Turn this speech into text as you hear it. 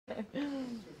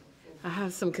I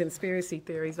have some conspiracy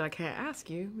theories I can't ask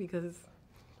you because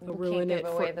You ruin can't it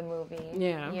give for away the movie.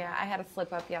 Yeah. Yeah, I had a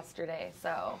slip up yesterday,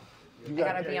 so I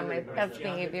gotta be on my best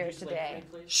behavior today.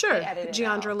 Sure. I edited it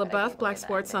Jeandra out, but I LaBeouf, gave Black away the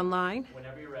Sports ending. Online.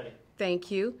 Whenever you're ready.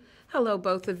 Thank you. Hello,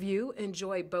 both of you.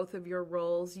 Enjoy both of your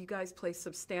roles. You guys play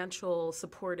substantial,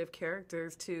 supportive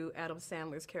characters to Adam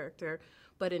Sandler's character,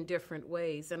 but in different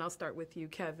ways. And I'll start with you,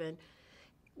 Kevin.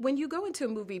 When you go into a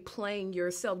movie playing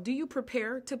yourself, do you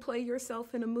prepare to play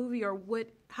yourself in a movie, or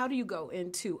how do you go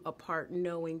into a part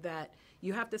knowing that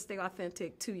you have to stay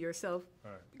authentic to yourself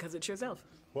because it's yourself?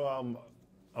 Well,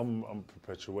 I'm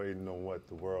perpetuating on what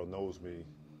the world knows me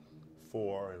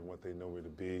for and what they know me to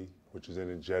be, which is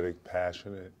energetic,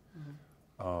 passionate.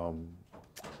 I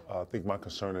think my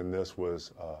concern in this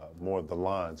was more of the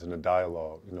lines and the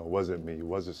dialogue. You know, was it me?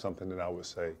 Was it something that I would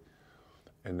say?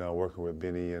 And working with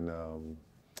Benny and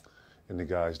the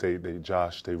guys,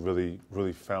 Josh, they really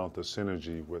found the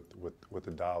synergy with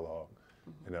the dialogue,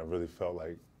 and I really felt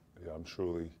like I'm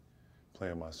truly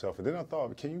playing myself. And then I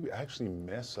thought, can you actually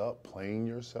mess up playing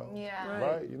yourself? Yeah.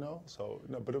 Right. You know. So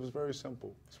no, but it was very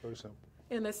simple. It's very simple.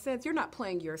 In a sense, you're not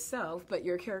playing yourself, but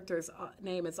your character's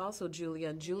name is also Julia,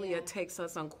 and Julia takes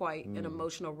us on quite an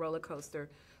emotional roller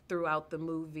coaster throughout the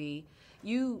movie.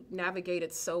 You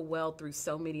navigated so well through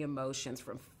so many emotions,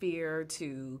 from fear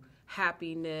to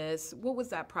happiness. What was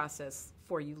that process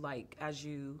for you like as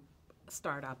you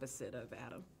start opposite of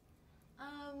Adam?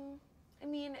 I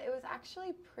mean, it was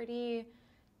actually pretty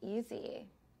easy.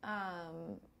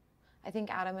 I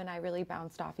think Adam and I really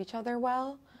bounced off each other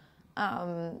well.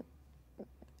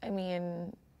 I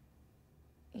mean,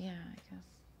 yeah, I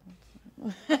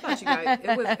guess. I thought you guys,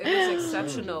 it was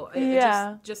exceptional.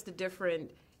 Just the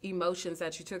different emotions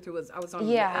that you took through. I was on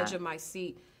the edge of my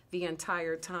seat the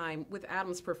entire time. With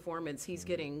Adam's performance, he's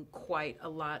getting quite a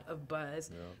lot of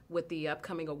buzz with the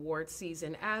upcoming award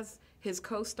season. As his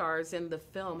co-stars in the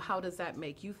film, how does that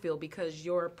make you feel? Because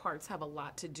your parts have a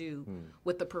lot to do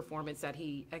with the performance that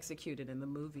he executed in the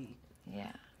movie.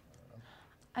 Yeah.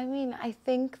 I mean, I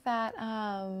think that,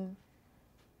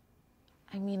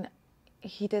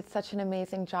 he did such an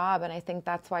amazing job, and I think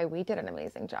that's why we did an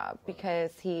amazing job,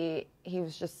 because he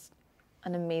was just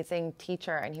an amazing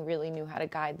teacher, and he really knew how to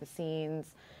guide the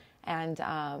scenes and,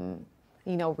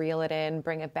 reel it in,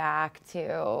 bring it back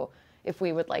to if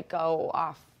we would, go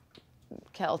off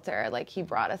kilter, he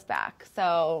brought us back.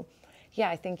 So, yeah,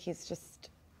 I think he's just,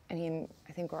 I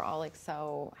think we're all,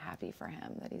 so happy for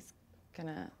him that he's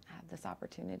gonna have this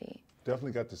opportunity.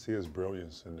 Definitely got to see his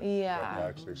brilliance and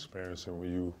actually experiencing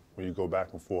when you go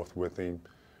back and forth with him,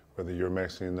 whether you're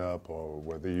messing up or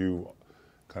whether you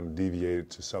kind of deviated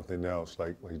to something else.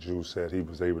 Like Jules said, he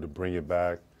was able to bring it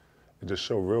back and just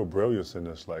show real brilliance in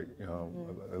this.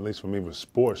 At least for me with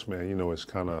sports, man, it's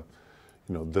kind of,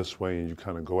 this way, and you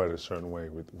kind of go at it a certain way.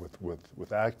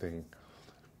 With acting,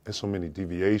 there's so many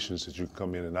deviations that you can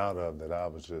come in and out of that I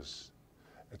was just,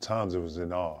 at times it was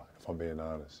in awe, if I'm being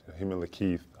honest. Him and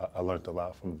Lakeith, I learned a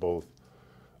lot from both.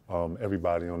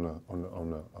 Everybody on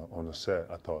the set,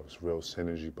 I thought it was real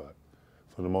synergy, but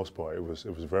for the most part, it was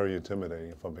very intimidating,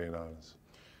 if I'm being honest.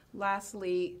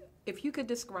 Lastly, if you could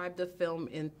describe the film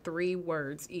in 3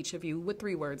 words, each of you, what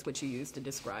 3 words would you use to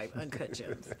describe Uncut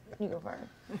Gems? You go first.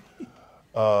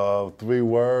 3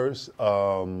 words.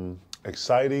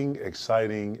 Exciting,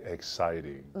 exciting,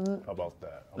 exciting. How about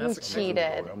that? You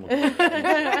cheated.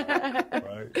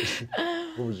 Right?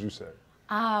 What would you say?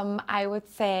 I would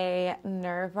say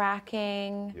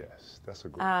nerve-wracking. Yes, that's a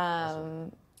good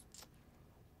one.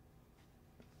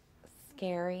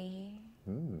 Scary.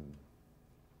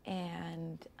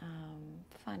 And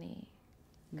funny.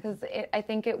 Because I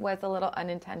think it was a little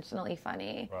unintentionally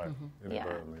funny. Right,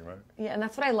 inadvertently, right? Yeah, and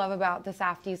that's what I love about the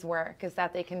Safdie's work, is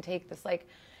that they can take this,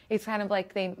 it's kind of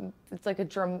like it's like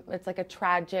a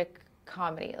tragic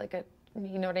comedy,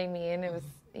 you know what I mean? It was,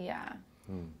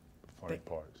 Funny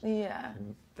parts. Yeah.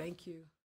 Thank you.